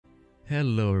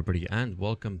Hello everybody and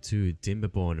welcome to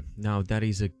Timberborn. Now that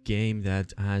is a game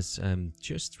that has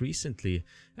just recently,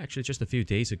 actually just a few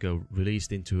days ago,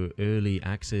 released into early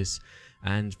access,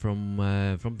 and from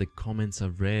the comments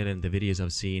I've read and the videos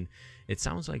I've seen, it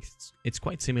sounds like it's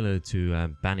quite similar to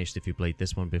Banished if you played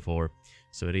this one before.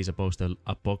 So it is a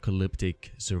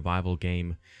post-apocalyptic survival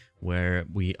game where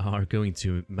we are going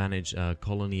to manage a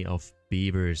colony of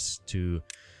beavers to,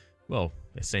 well,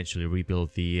 essentially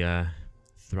rebuild the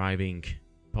thriving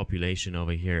population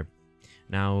over here.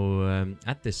 Now,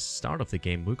 at the start of the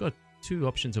game, we've got two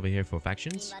options over here for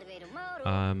factions.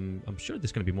 I'm sure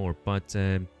there's going to be more, but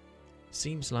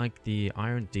seems like the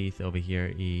Iron Teeth over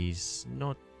here is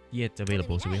not yet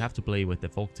available, so we have to play with the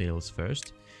Folktales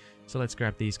first. So let's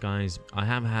grab these guys. I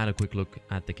have had a quick look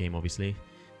at the game, obviously,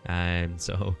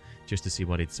 so just to see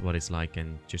what it's like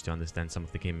and just to understand some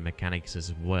of the game mechanics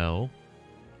as well.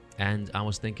 And I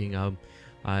was thinking,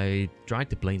 I tried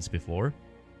the plains before,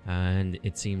 and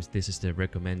it seems this is the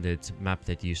recommended map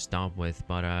that you start with,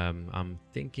 but I'm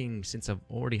thinking, since I've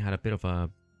already had a bit of a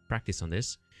practice on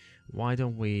this, why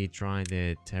don't we try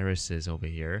the terraces over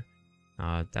here?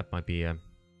 That might be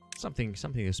something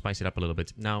to spice it up a little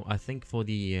bit. Now, I think for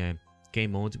the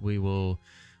game mode,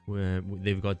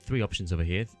 they've got three options over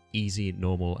here: easy,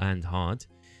 normal, and hard.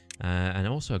 And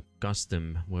also a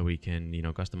custom where we can,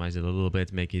 customize it a little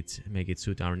bit, make it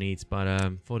suit our needs.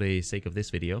 But for the sake of this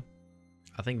video,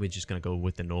 I think we're just gonna go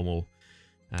with the normal,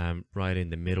 right in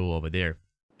the middle over there.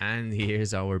 And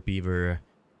here's our beaver,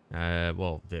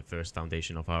 well, the first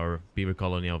foundation of our beaver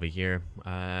colony over here.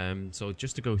 So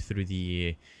just to go through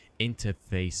the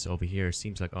interface over here,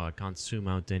 seems like, oh, I can't zoom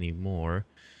out anymore.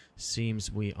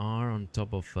 Seems we are on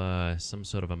top of some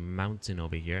sort of a mountain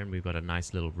over here, and we've got a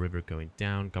nice little river going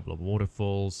down, a couple of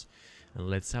waterfalls. And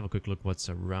let's have a quick look what's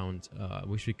around. I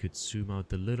wish we could zoom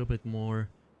out a little bit more.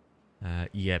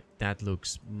 Yep, that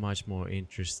looks much more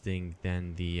interesting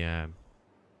than the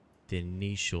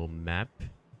initial map.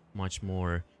 Much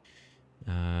more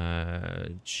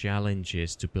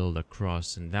challenges to build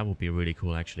across, and that would be really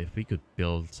cool actually if we could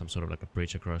build some sort of like a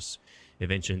bridge across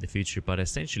eventually in the future. But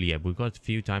essentially, yeah, we've got a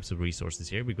few types of resources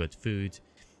here. We've got food,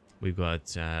 we've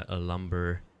got a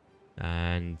lumber,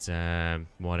 and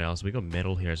what else? We got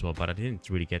metal here as well, but I didn't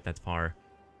really get that far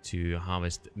to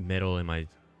harvest metal in my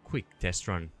quick test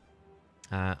run.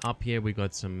 Up here we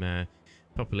got some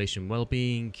population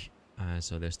well-being,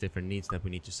 so there's different needs that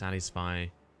we need to satisfy.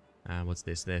 What's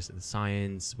this? There's the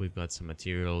science, we've got some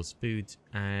materials, food,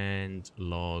 and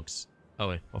logs.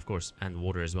 Oh, of course, and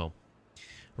water as well.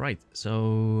 Right,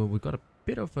 so we've got a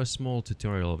bit of a small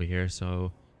tutorial over here,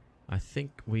 so I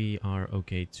think we are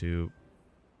okay to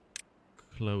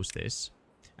close this.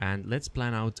 And let's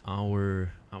plan out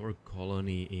our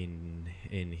colony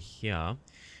in here.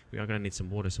 We are gonna need some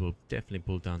water, so we'll definitely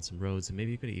pull down some roads, and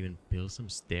maybe you could even build some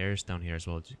stairs down here as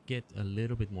well to get a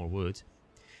little bit more wood.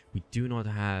 We do not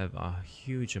have a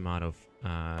huge amount of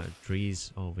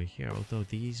trees over here, although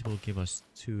these will give us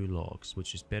 2 logs,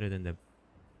 which is better than the...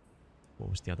 What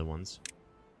was the other ones?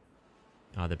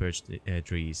 The birch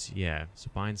trees, yeah. So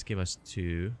pines give us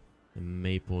 2. The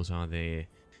maples are the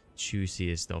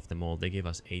juiciest of them all. They give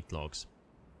us 8 logs.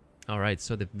 Alright,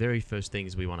 so the very first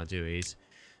things we want to do is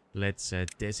let's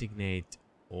designate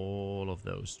all of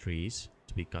those trees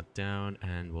to be cut down,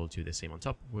 and we'll do the same on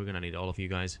top. We're gonna need all of you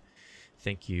guys.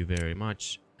 Thank you very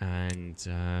much. And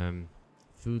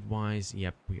food wise,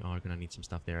 yep, we are gonna need some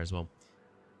stuff there as well.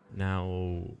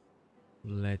 Now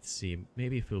let's see,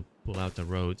 maybe if we'll pull out the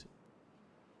road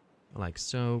like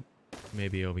so,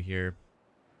 maybe over here.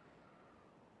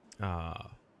 Alright,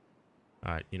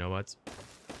 you know what,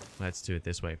 let's do it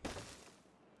this way.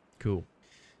 Cool.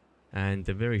 And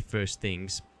the very first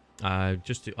things,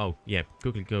 just to, oh yeah,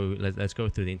 quickly go, let's go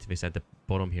through the interface at the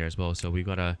bottom here as well. So we've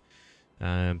got a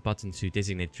button to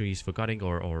designate trees for cutting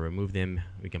or remove them.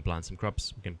 We can plant some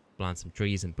crops, we can plant some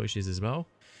trees and bushes as well.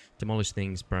 Demolish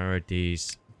things,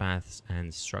 priorities, paths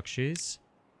and structures.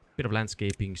 Bit of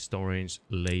landscaping, storage,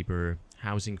 labor,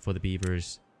 housing for the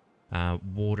beavers,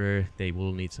 water, they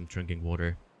will need some drinking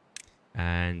water,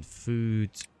 and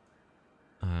food.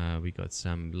 We got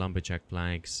some lumberjack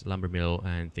planks, lumber mill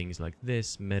and things like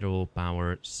this, metal,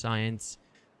 power, science,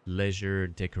 leisure,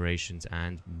 decorations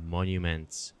and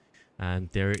monuments.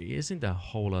 There isn't a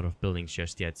whole lot of buildings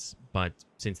just yet, but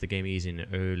since the game is in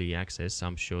early access,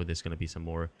 I'm sure there's going to be some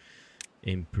more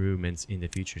improvements in the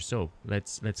future. So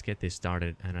let's get this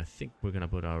started, and I think we're going to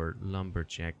put our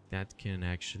lumberjack. That can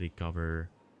actually cover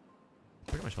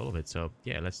pretty much all of it. So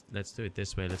yeah, let's do it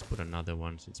this way. Let's put another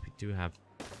one, since we do have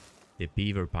the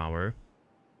beaver power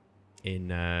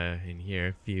in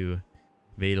here, few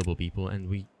available people, and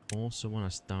we also want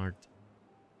to start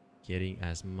getting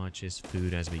as much as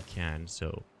food as we can.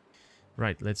 So,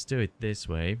 right, let's do it this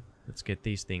way. Let's get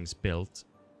these things built.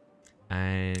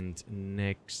 And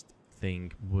next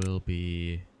thing will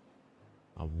be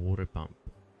a water pump.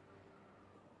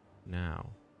 Now,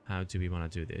 how do we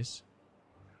want to do this?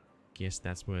 Guess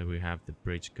that's where we have the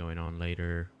bridge going on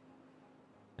later.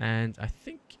 And I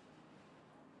think,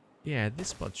 yeah, this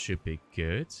spot should be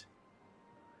good.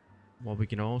 What we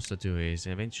can also do is,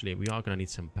 eventually we are going to need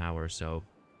some power, so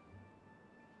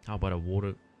how about a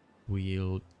water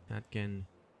wheel that can,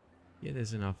 yeah,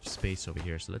 there's enough space over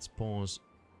here. So let's pause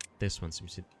this one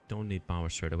since we don't need power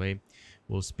straight away.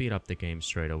 We'll speed up the game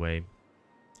straight away.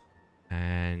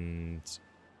 And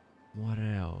what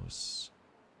else?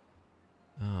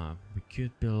 We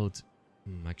could build,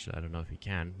 actually I don't know if we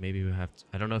can. Maybe we have to,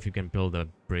 I don't know if you can build a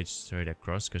bridge straight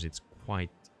across because it's quite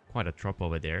a drop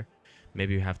over there.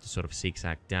 Maybe we have to sort of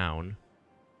zigzag down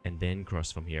and then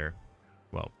cross from here.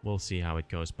 Well, we'll see how it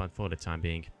goes, but for the time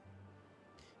being,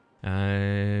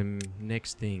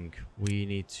 next thing, we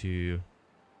need to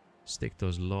stick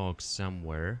those logs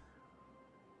somewhere.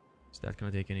 Is that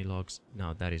gonna take any logs?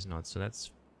 No, that is not, so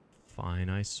that's fine,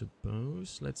 I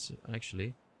suppose. Let's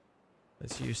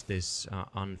use this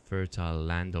unfertile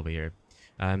land over here.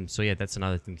 So yeah, that's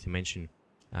another thing to mention.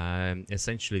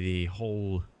 Essentially the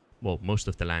whole, well, most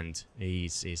of the land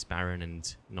is barren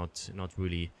and not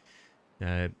really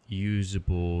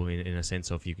usable in a sense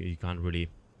of you can't really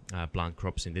plant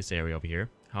crops in this area over here.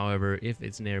 However, if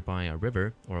it's nearby a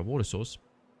river or a water source,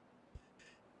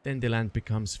 then the land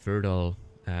becomes fertile,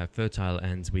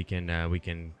 and we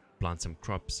can plant some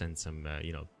crops and some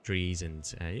you know, trees,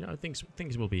 and you know, things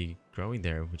will be growing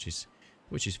there, which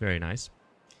is very nice.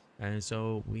 And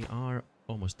so we are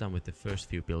almost done with the first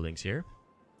few buildings here.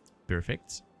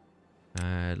 Perfect.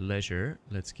 Leisure,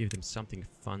 let's give them something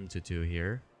fun to do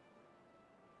here.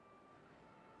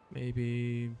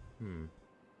 Maybe,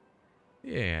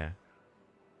 yeah,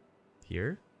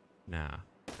 here? Nah,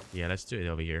 yeah, let's do it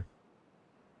over here.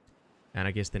 And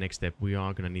I guess the next step, we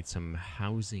are gonna need some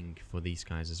housing for these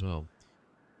guys as well.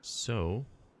 So,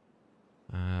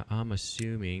 I'm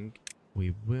assuming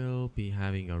we will be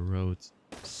having a road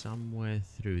somewhere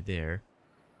through there.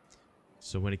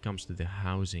 So when it comes to the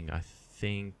housing, I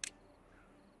think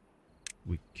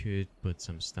we could put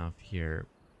some stuff here,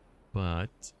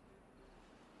 but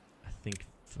I think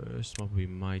first what we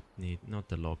might need, not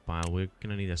the log pile, we're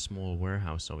gonna need a small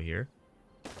warehouse over here.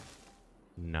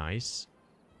 Nice.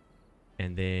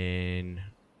 And then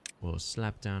we'll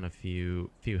slap down a few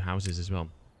houses as well.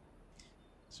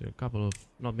 So a couple of,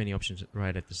 not many options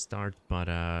right at the start, but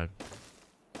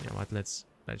you know what, let's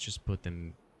just put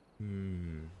them.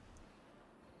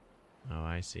 Oh,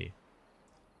 I see.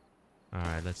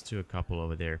 Alright, let's do a couple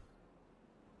over there.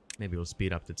 Maybe we'll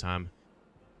speed up the time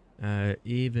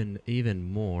even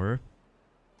more.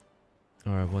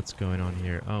 Alright, what's going on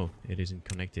here? Oh, it isn't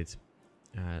connected.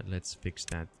 Let's fix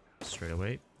that straight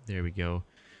away. There we go.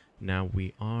 Now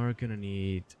we are gonna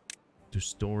need to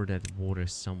store that water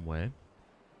somewhere.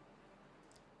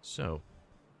 So,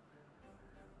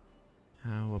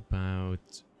 how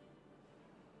about,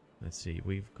 let's see,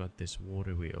 we've got this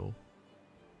water wheel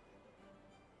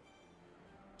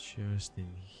just in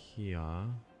here.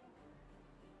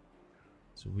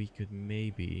 So we could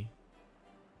maybe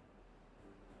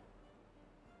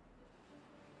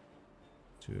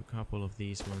do a couple of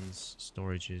these ones,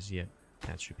 storages, yeah,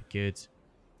 that should be good.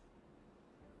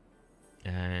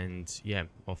 And yeah,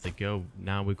 off they go.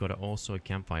 Now we've got also a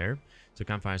campfire. So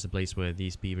campfire is a place where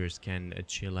these beavers can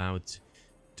chill out,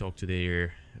 talk to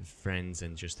their friends,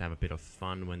 and just have a bit of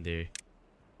fun when they're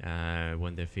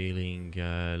feeling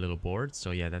a little bored.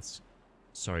 So yeah, that's,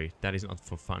 sorry, that is not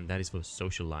for fun, that is for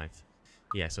social life.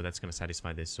 Yeah, so that's gonna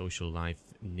satisfy the social life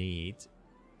need.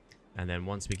 And then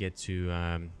once we get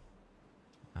to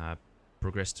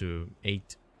progress to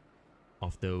 8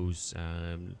 of those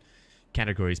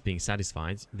categories being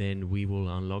satisfied, then we will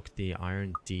unlock the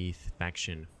Iron Teeth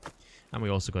faction. And we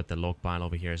also got the log pile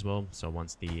over here as well. So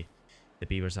once the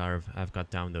beavers have got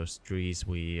down those trees,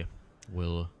 we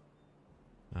will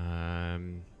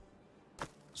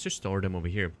just store them over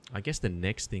here. I guess the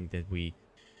next thing that we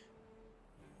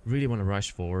really want to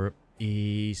rush for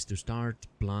is to start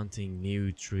planting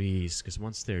new trees, because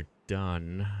once they're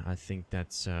done, I think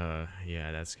that's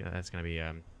yeah, that's gonna be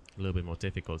a little bit more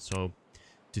difficult. So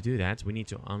to do that, we need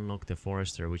to unlock the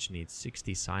forester, which needs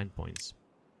 60 science points.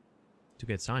 To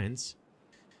get science,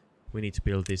 we need to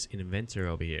build this inventor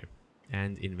over here,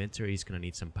 and inventor is gonna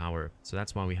need some power. So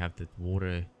that's why we have the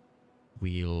water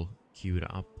wheel queued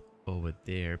up over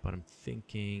there. But I'm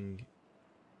thinking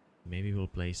maybe we'll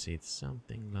place it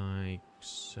something like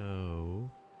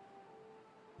so.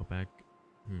 back.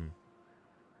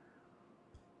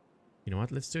 You know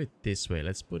what? Let's do it this way.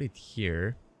 Let's put it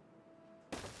here.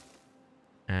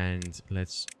 And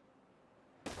let's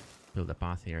build a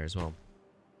path here as well.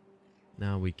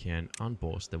 Now we can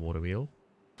unpause the water wheel.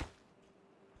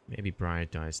 Maybe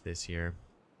prioritize this here.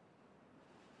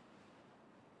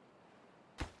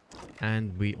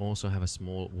 And we also have a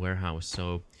small warehouse.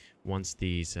 So once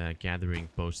these gathering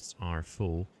posts are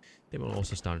full, they will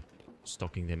also start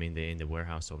stocking them in the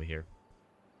warehouse over here.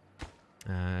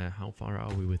 How far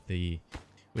are we with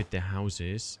the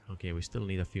houses? Okay, we still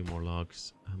need a few more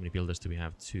logs. How many builders do we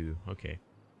have? 2. Okay,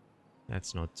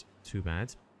 that's not too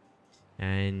bad.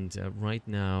 And right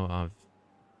now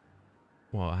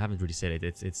I haven't really said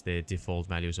it. It's the default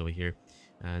values over here.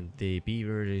 And the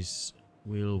beavers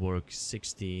will work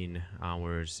 16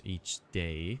 hours each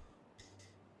day.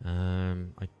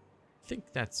 I think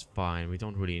that's fine. We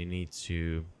don't really need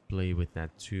to play with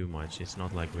that too much. It's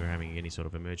not like we're having any sort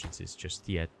of emergencies just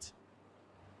yet.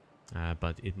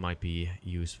 But it might be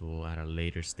useful at a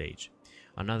later stage.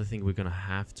 Another thing we're gonna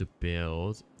have to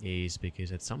build is,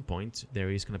 because at some point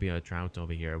there is gonna be a drought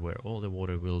over here where all the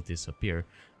water will disappear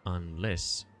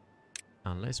unless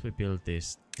we build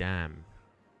this dam.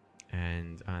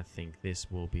 And I think this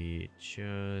will be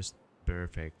just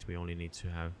perfect. We only need to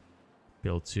have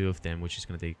built 2 of them, which is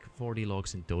gonna take 40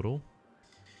 logs in total.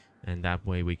 And that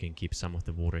way we can keep some of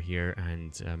the water here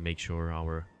and make sure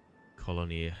our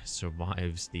colony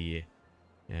survives the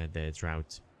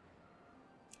drought.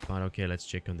 But okay, let's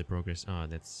check on the progress.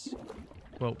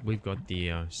 Well, we've got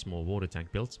the small water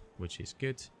tank built, which is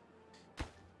good.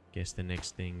 Guess the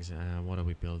next things, what are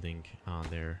we building?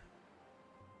 There.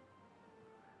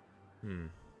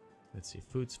 Let's see,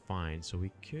 food's fine, so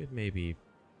we could maybe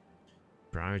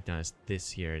prioritize this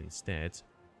here instead.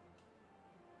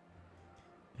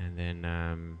 And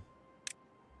then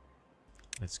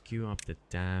let's queue up the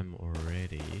dam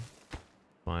already,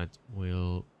 but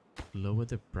we'll lower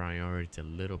the priority a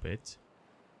little bit.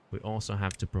 We also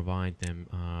have to provide them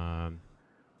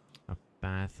a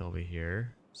path over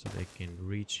here so they can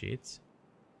reach it.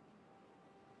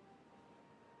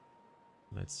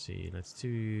 Let's see, let's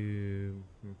do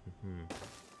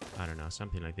I don't know,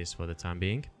 something like this for the time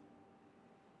being.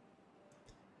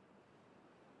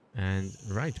 And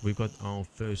right, we've got our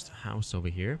first house over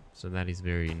here, so that is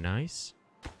very nice.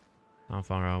 How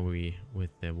far are we with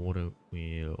the water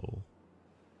wheel?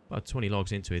 About 20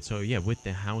 logs into it. So yeah, with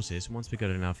the houses, once we got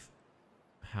enough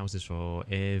houses for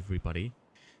everybody,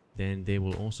 then they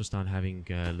will also start having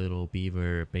little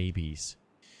beaver babies.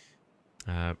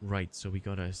 Right, so we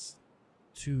got us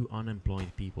 2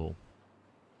 unemployed people.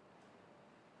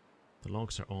 The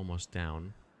logs are almost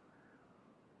down.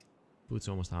 Food's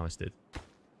almost harvested.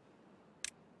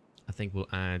 I think we'll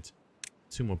add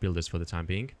 2 more builders for the time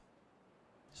being.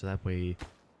 So that way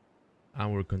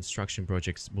our construction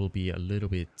projects will be a little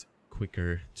bit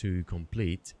quicker to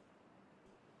complete.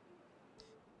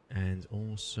 And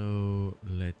also,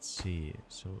 let's see.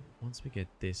 So once we get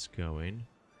this going,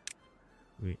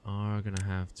 we are gonna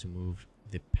have to move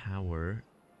the power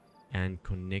and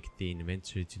connect the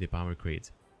inventory to the power grid.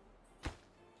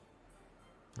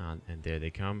 And there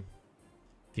they come.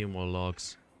 Few more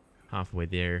logs, halfway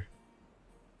there.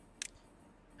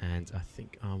 And I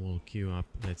think I will queue up.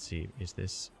 Let's see, is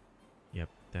this? Yep,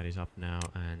 that is up now.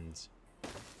 And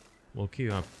we'll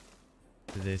queue up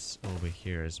this over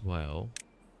here as well.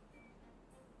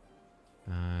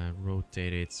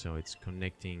 Rotate it so it's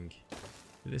connecting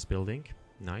to this building.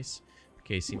 Nice.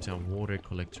 Okay, seems our water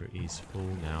collector is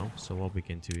full now. So what we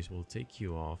can do is we'll take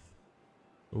you off.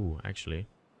 Oh, actually,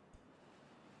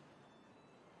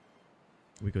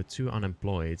 we got 2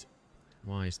 unemployed.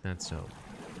 Why is that so?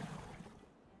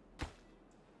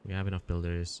 We have enough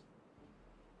builders.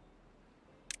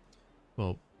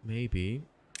 Well, maybe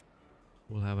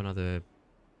we'll have another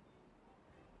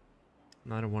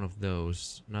one of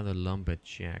those, another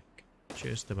lumberjack,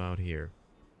 just about here.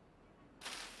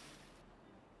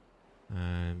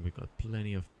 And we've got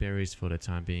plenty of berries for the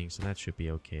time being, so that should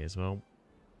be okay as well.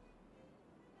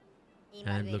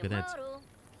 And look at that.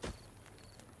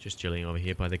 Just chilling over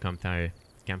here by the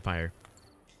campfire.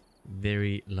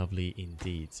 Very lovely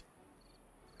indeed.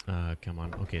 Come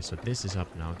on. Okay, so this is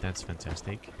up now. That's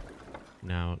fantastic.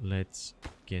 Now let's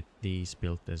get these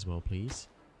built as well, please.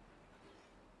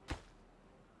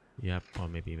 Yep, or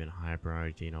maybe even higher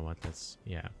priority. You know what?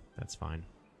 Yeah, that's fine.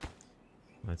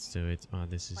 Let's do it.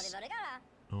 This is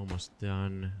almost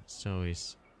done. So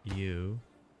is you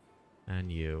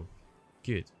and you.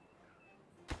 Good.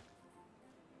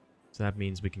 So that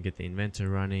means we can get the inventor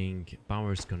running,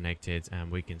 power's connected,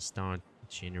 and we can start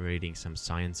generating some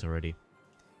science already.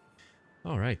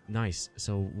 All right, nice.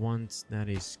 So once that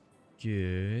is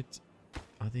good,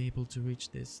 are they able to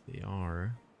reach this? They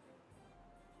are.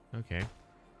 Okay.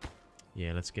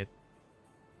 Yeah, let's get...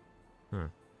 Huh.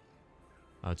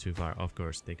 Oh, too far. Of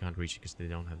course, they can't reach it because they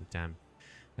don't have the dam.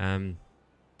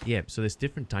 Yeah, so there's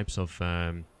different types of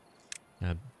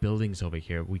buildings over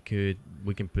here. We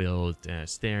can build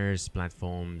stairs,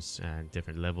 platforms,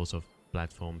 different levels of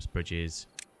platforms, bridges.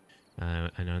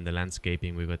 And on the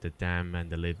landscaping, we've got the dam and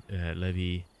the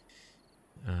levee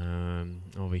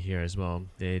over here as well.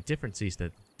 The difference is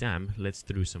that dam lets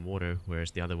through some water,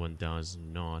 whereas the other one does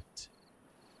not.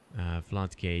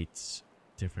 Floodgates,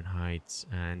 different heights,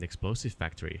 and explosive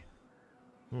factory.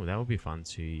 Oh, that would be fun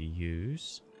to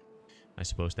use. I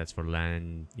suppose that's for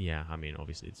land. Yeah, I mean,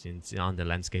 obviously it's on the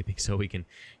landscaping, so we can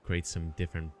create some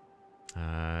different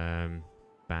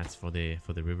paths for the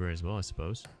river as well, I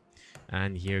suppose.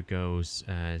 And here goes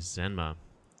Zenma.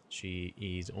 She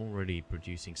is already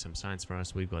producing some signs for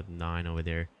us. We've got 9 over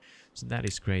there, so that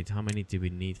is great. How many do we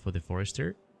need for the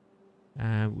forester?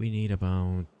 We need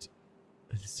about,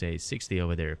 let's say, 60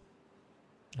 over there.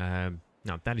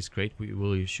 Now that is great.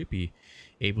 We should be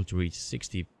able to reach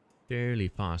 60 fairly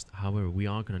fast. However, we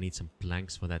are gonna need some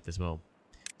planks for that as well.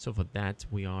 So for that,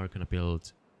 we are gonna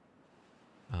build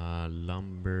a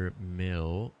lumber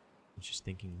mill. I'm just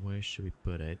thinking, where should we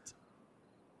put it?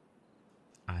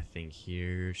 I think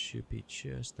here should be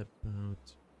just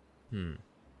about...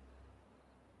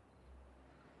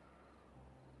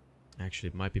 Actually,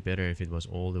 it might be better if it was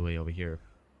all the way over here.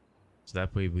 So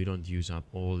that way we don't use up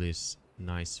all this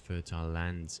nice fertile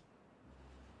land.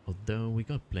 Although we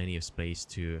got plenty of space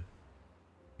to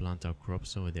plant our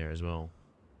crops over there as well.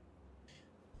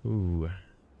 Ooh.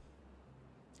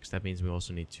 Because that means we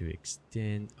also need to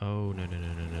extend... Oh, no.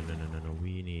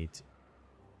 We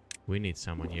need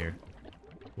someone here.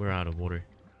 We're out of water.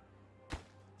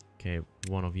 Okay,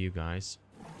 one of you guys.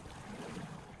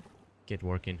 Get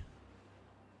working.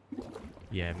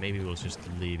 Yeah, maybe we'll just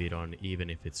leave it on even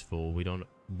if it's full. We don't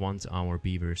want our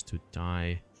beavers to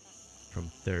die from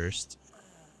thirst.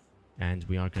 And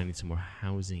we are gonna need some more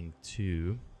housing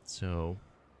too. So...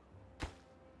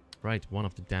 Right, one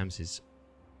of the dams is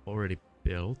already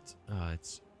built. I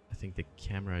think the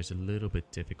camera is a little bit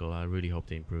difficult. I really hope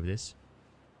they improve this.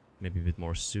 Maybe a bit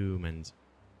more zoom and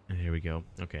here we go.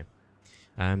 Okay.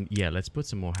 Yeah, let's put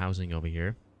some more housing over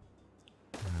here.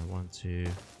 1, 2...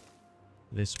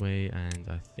 this way, and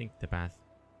I think the path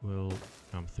will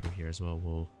come through here as well.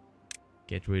 We'll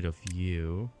get rid of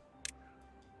you.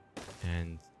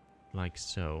 And like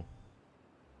so.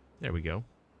 There we go.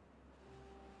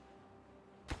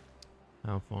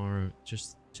 How far?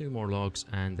 Just 2 more logs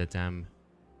and the dam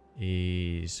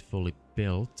is fully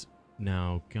built.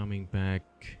 Now coming back...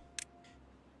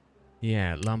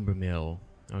 Yeah, lumber mill.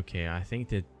 Okay, I think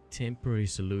the temporary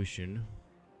solution...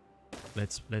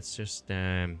 Let's just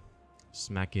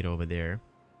smack it over there.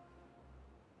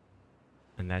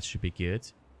 And that should be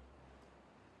good.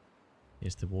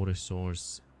 Is the water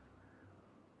source...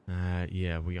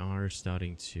 yeah, we are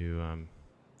starting to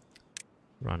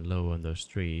run low on those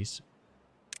trees.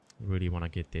 Really want to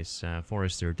get this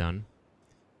forester done.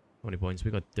 How many points? We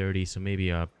got 30, so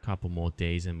maybe a couple more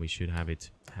days and we should have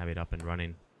it up and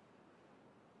running.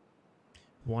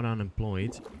 1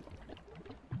 unemployed.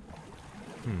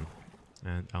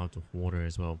 And out of water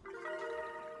as well.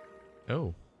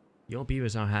 Oh, your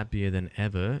beavers are happier than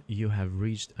ever. You have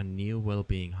reached a new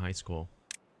well-being high score.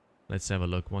 Let's have a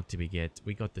look. What did we get?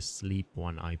 We got the sleep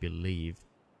one, I believe.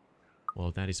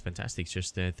 Well, that is fantastic.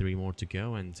 Just 3 more to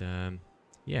go, and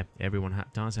yeah, everyone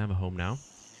does have a home now.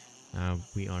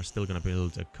 We are still gonna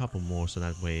build a couple more, so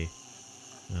that way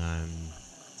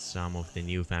some of the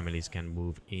new families can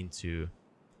move into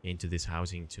this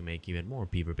housing to make even more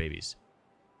beaver babies.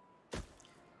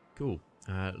 Cool.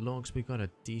 Logs, we got a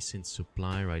decent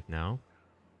supply right now,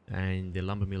 and the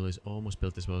lumber mill is almost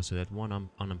built as well, so that 1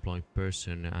 unemployed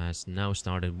person has now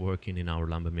started working in our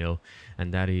lumber mill,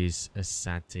 and that is a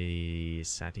Sati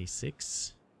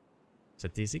 6,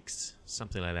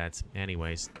 something like that.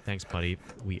 Anyways, thanks buddy,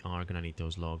 we are gonna need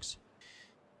those logs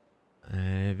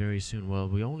very soon. Well,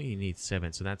 we only need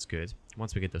 7, so that's good.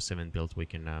 Once we get those 7 built, we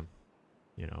can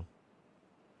you know,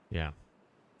 yeah,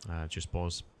 just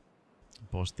pause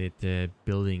the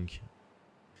building.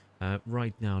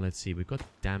 Right now, let's see, we've got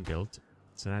dam built,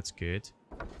 so that's good,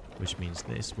 which means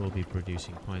this will be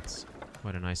producing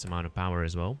quite a nice amount of power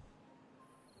as well.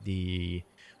 The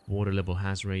water level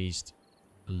has raised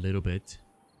a little bit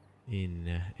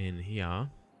in here.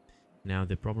 Now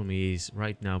the problem is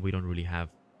right now we don't really have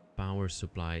power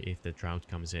supply if the drought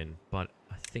comes in, but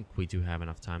I think we do have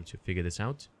enough time to figure this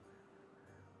out.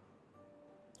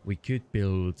 We could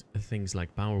build things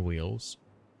like power wheels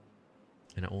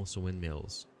and also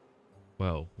windmills.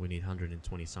 Well, we need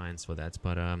 120 science for that,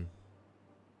 but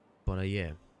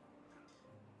yeah.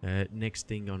 Next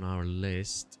thing on our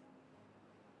list,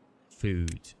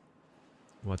 food.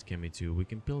 What can we do? We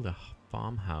can build a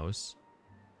farmhouse.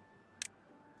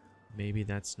 Maybe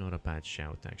that's not a bad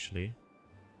shout, actually.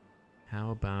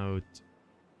 How about...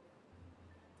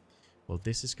 Well,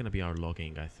 this is gonna be our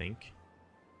logging, I think.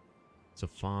 So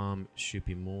farm should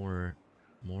be more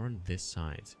on this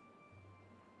side.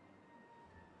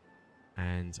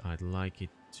 And I'd like it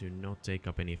to not take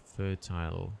up any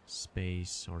fertile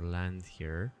space or land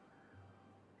here.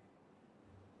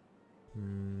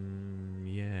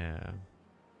 Yeah.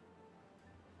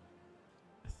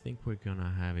 I think we're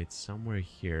gonna have it somewhere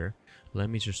here. Let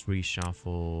me just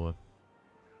reshuffle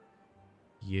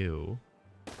you.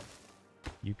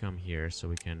 You come here so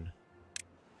we can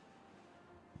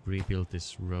rebuild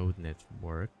this road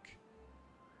network.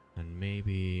 And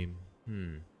maybe...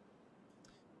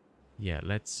 Yeah,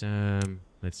 let's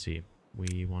see.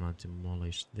 We want to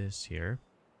demolish this here.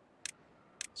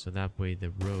 So that way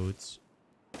the roads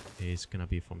is gonna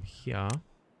be from here.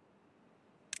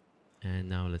 And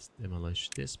now let's demolish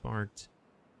this part.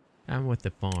 And with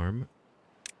the farm,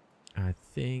 I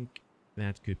think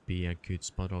that could be a good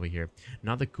spot over here.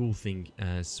 Another cool thing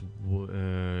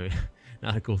another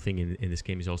cool thing in this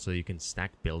game is also you can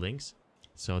stack buildings.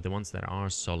 So the ones that are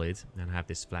solid and have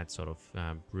this flat sort of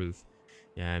roof,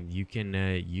 you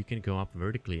can go up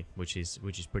vertically, which is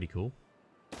pretty cool.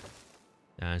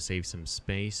 Save some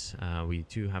space. We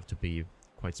do have to be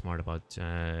quite smart about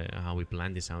how we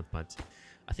plan this out, but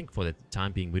I think for the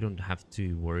time being we don't have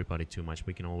to worry about it too much.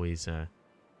 We can always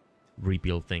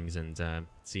rebuild things and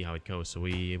see how it goes. So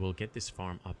we will get this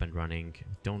farm up and running.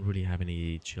 Don't really have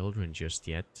any children just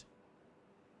yet.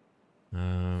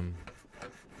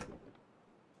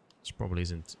 This probably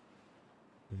isn't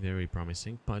very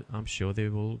promising, but I'm sure they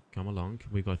will come along.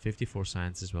 We got 54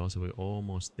 science as well, so we're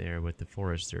almost there with the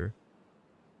forester.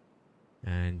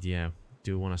 And yeah,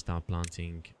 do want to start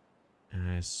planting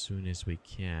as soon as we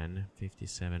can.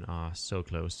 57 are so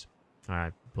close. All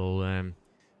right, we'll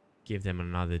give them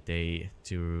another day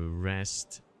to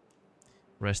rest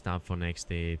up for next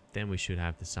day. Then we should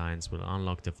have the science. We'll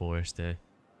unlock the forester,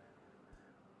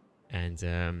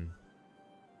 and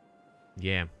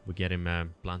yeah, we get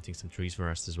him planting some trees for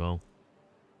us as well.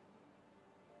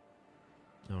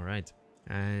 All right,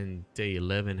 and day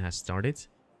 11 has started.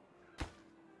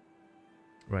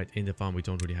 Right, in the farm we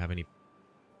don't really have any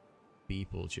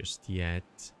people just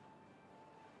yet.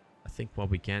 I think what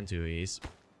we can do is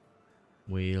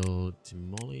we'll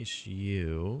demolish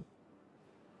you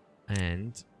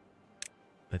and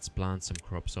let's plant some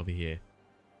crops over here.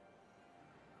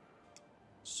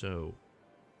 So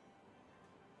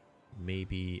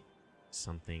maybe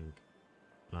something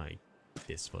like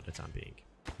this for the time being.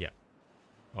 Yeah,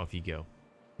 off you go.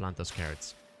 Plant those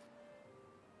carrots.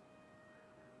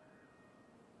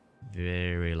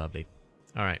 Very lovely.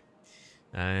 All right.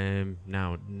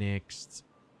 Now next,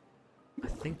 I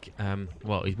think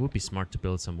well, it would be smart to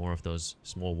build some more of those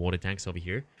small water tanks over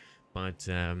here, but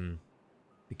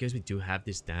because we do have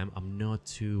this dam, I'm not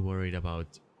too worried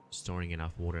about storing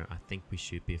enough water. I think we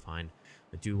should be fine.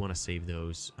 I do want to save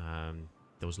those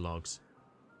logs,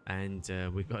 and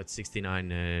we've got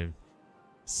 69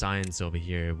 science over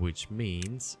here, which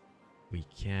means we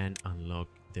can unlock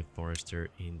the forester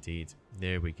indeed.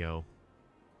 There we go.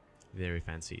 Very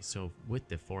fancy. So with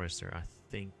the forester, I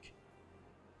think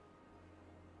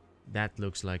that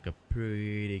looks like a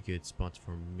pretty good spot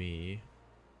for me.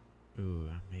 Ooh,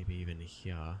 maybe even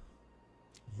here,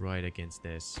 right against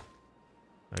this.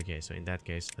 Okay, so in that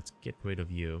case, let's get rid of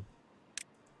you,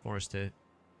 forester.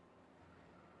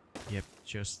 Yep,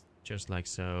 just like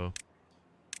so.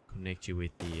 Connect you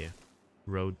with the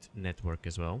road network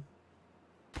as well,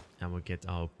 and we'll get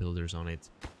our builders on it.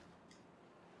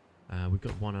 We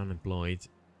got one unemployed.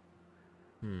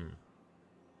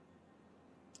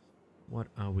 What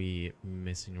are we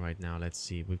missing right now? Let's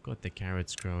see. We've got the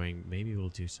carrots growing. Maybe we'll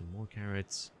do some more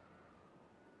carrots.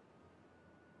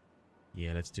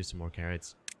 Yeah, let's do some more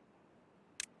carrots.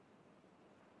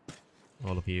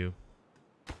 All of you.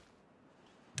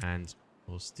 And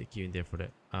we'll stick you in there for the...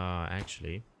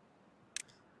 actually,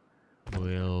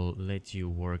 we'll let you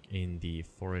work in the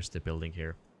forester building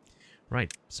here.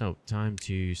 Right, so time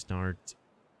to start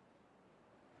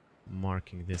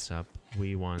marking this up.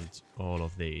 We want all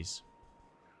of these.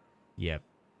 Yep,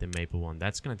 the maple one.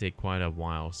 That's gonna take quite a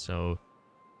while, so...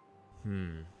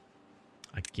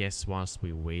 I guess whilst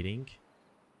we're waiting,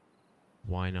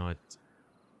 why not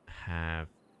have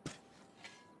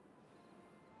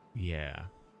Yeah,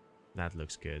 that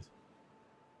looks good.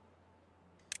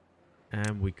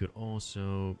 And we could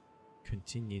also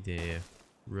continue the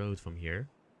road from here.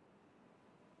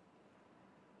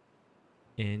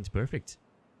 And perfect.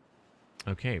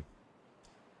 Okay.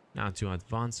 Now to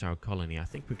advance our colony, I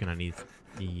think we're gonna need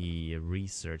the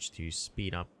research to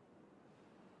speed up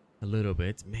a little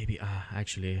bit. Maybe,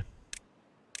 actually,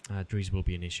 trees will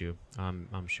be an issue.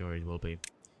 I'm sure it will be.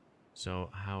 So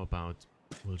how about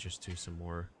we'll just do some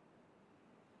more.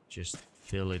 Just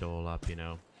fill it all up, you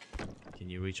know. Can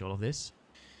you reach all of this?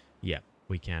 Yeah,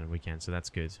 we can. So that's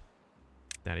good.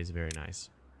 That is very nice.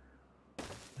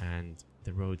 And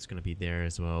the road's gonna be there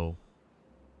as well.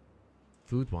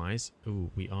 Food-wise, ooh,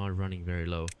 we are running very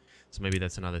low. So maybe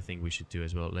that's another thing we should do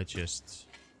as well. Let's just...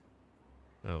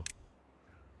 Oh.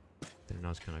 They're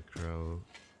not gonna grow.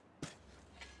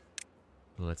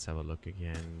 Let's have a look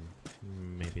again.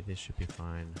 Maybe this should be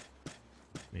fine.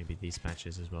 Maybe these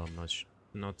patches as well. I'm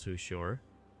not too sure.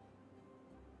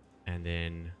 And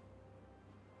then...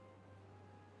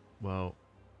 Well...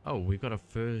 Oh, we got a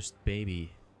first baby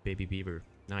beaver.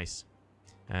 Nice.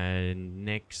 And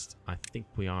next, I think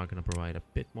we are going to provide a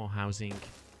bit more housing.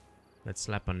 Let's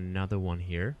slap another one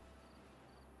here.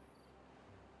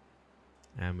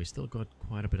 And we still got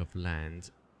quite a bit of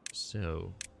land.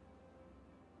 So,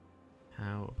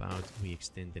 how about we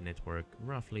extend the network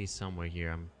roughly somewhere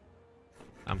here?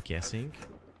 I'm guessing.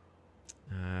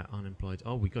 Unemployed.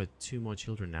 Oh, we got 2 more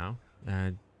children now,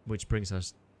 which brings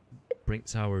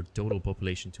our total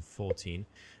population to 14.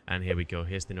 And here we go.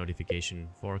 Here's the notification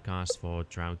forecast for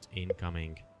drought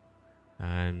incoming.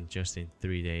 And just in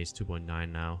 3 days,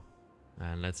 2.9 now.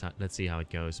 And let's see how it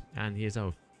goes. And here's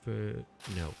our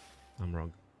no, I'm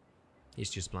wrong. He's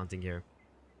just planting here.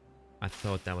 I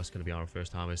thought that was going to be our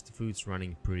first harvest. The food's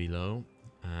running pretty low.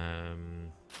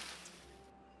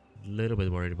 Little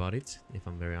bit worried about it, if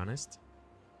I'm very honest.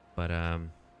 But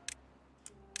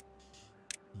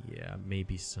yeah,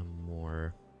 maybe some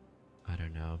more, I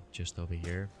don't know, just over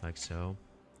here, like so.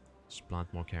 Just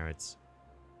plant more carrots.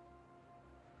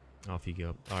 Off you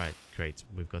go. Alright, great.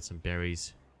 We've got some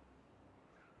berries.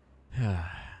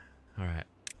 Alright.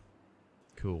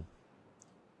 Cool.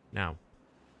 Now,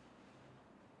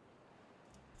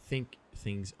 I think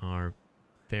things are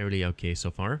fairly okay so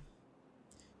far.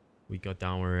 We got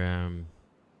our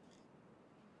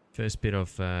first bit of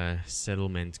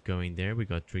settlement going there. We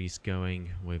got trees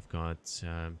going. We've got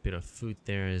a bit of food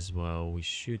there as well. We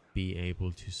should be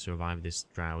able to survive this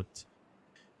drought.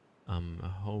 I'm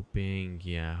hoping,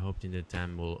 yeah, hoping the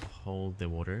dam will hold the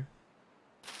water.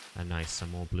 And nice,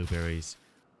 some more blueberries.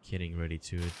 Getting ready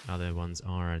to. Other ones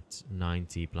are at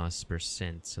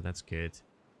 90+%, so that's good.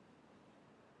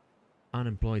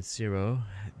 Unemployed 0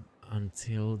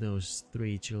 until those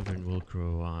 3 children will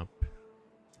grow up.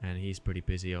 And he's pretty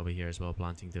busy over here as well,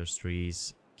 planting those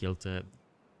trees. Gilta,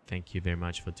 thank you very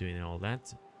much for doing all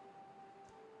that.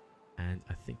 And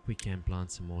I think we can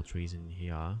plant some more trees in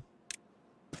here.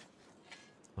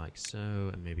 Like so,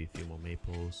 and maybe a few more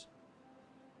maples.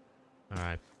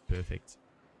 Alright, perfect.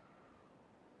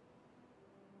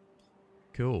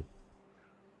 Cool.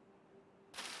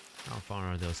 How far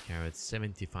are those carrots?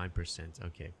 75%.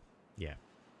 Okay. Yeah.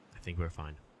 I think we're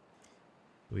fine.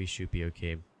 We should be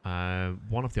okay.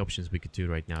 One of the options we could do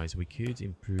right now is we could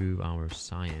improve our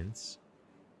science.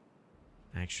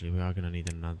 Actually, we are gonna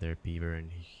need another beaver in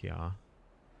here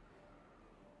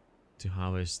to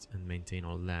harvest and maintain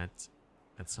all that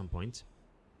at some point.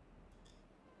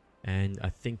 And I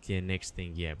think the next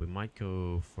thing, yeah, we might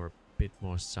go for a bit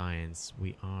more science.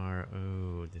 We are...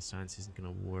 Oh, the science isn't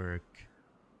gonna work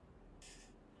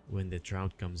when the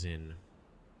drought comes in,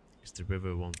 because the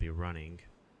river won't be running.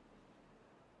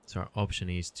 So our option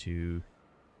is to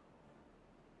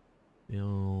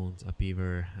build a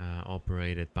beaver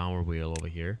operated power wheel over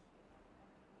here.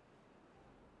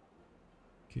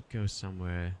 Could go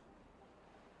somewhere.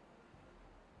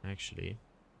 Actually,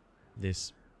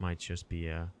 this might just be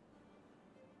a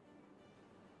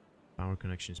power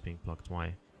connections being blocked.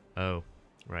 Why? Oh,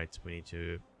 right. We need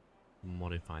to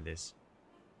modify this.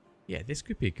 Yeah, this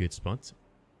could be a good spot.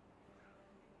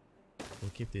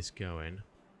 We'll keep this going.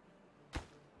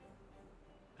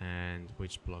 And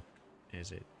which block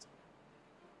is it?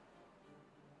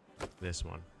 This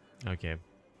one. Okay.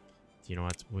 You know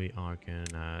what? We are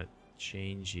gonna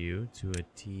change you to a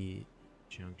T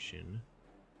junction.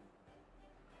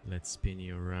 Let's spin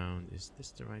you around. Is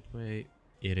this the right way?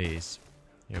 It is.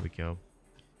 Here we go.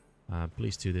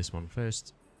 Please do this one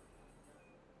first.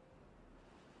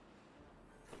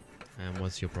 And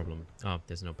what's your problem? Oh,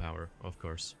 there's no power, of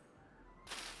course.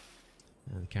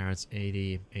 And carrots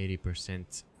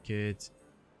 80%. Good.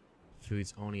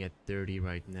 Food's only at 30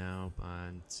 right now,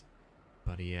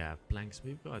 but yeah, planks,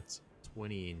 we've got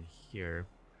 20 in here.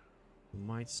 We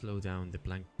might slow down the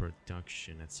plank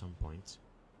production at some point.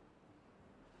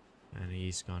 And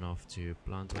he's gone off to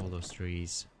plant all those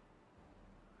trees.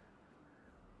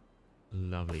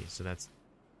 Lovely. So that's,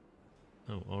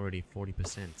 oh, already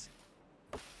 40%.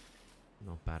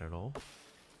 Not bad at all.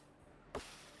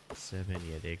 7,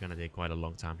 yeah, they're gonna take quite a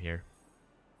long time here.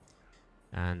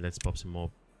 And let's pop some more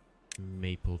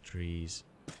maple trees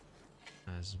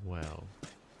as well.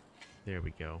 There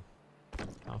we go.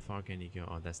 How far can you go?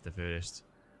 Oh, that's the furthest.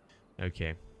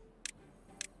 Okay.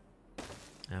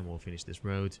 And we'll finish this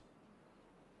road.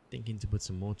 Thinking to put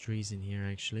some more trees in here,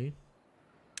 actually.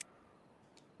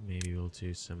 Maybe we'll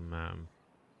do some...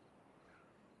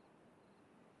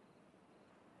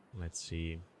 let's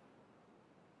see.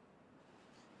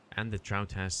 And the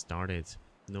drought has started.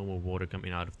 No more water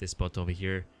coming out of this spot over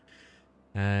here.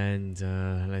 And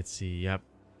let's see. Yep.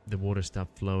 The water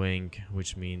stopped flowing,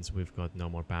 which means we've got no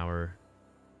more power.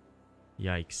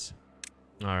 Yikes.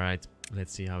 Alright.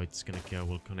 Let's see how it's gonna go.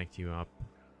 We'll connect you up.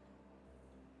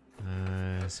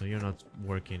 So you're not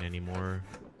working anymore.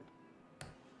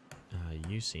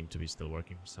 You seem to be still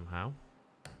working somehow.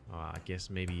 I guess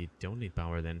maybe you don't need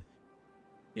power then.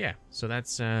 Yeah, so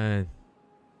that's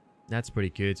pretty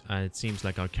good. It seems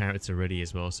like our carrots are ready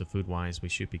as well, so food-wise we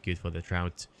should be good for the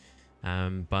drought.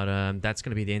 But that's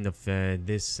gonna be the end of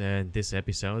this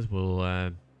episode.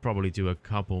 We'll probably do a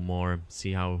couple more,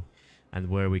 see how and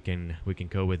where we can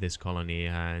go with this colony.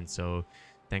 And so,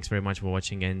 thanks very much for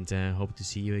watching, and hope to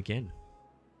see you again.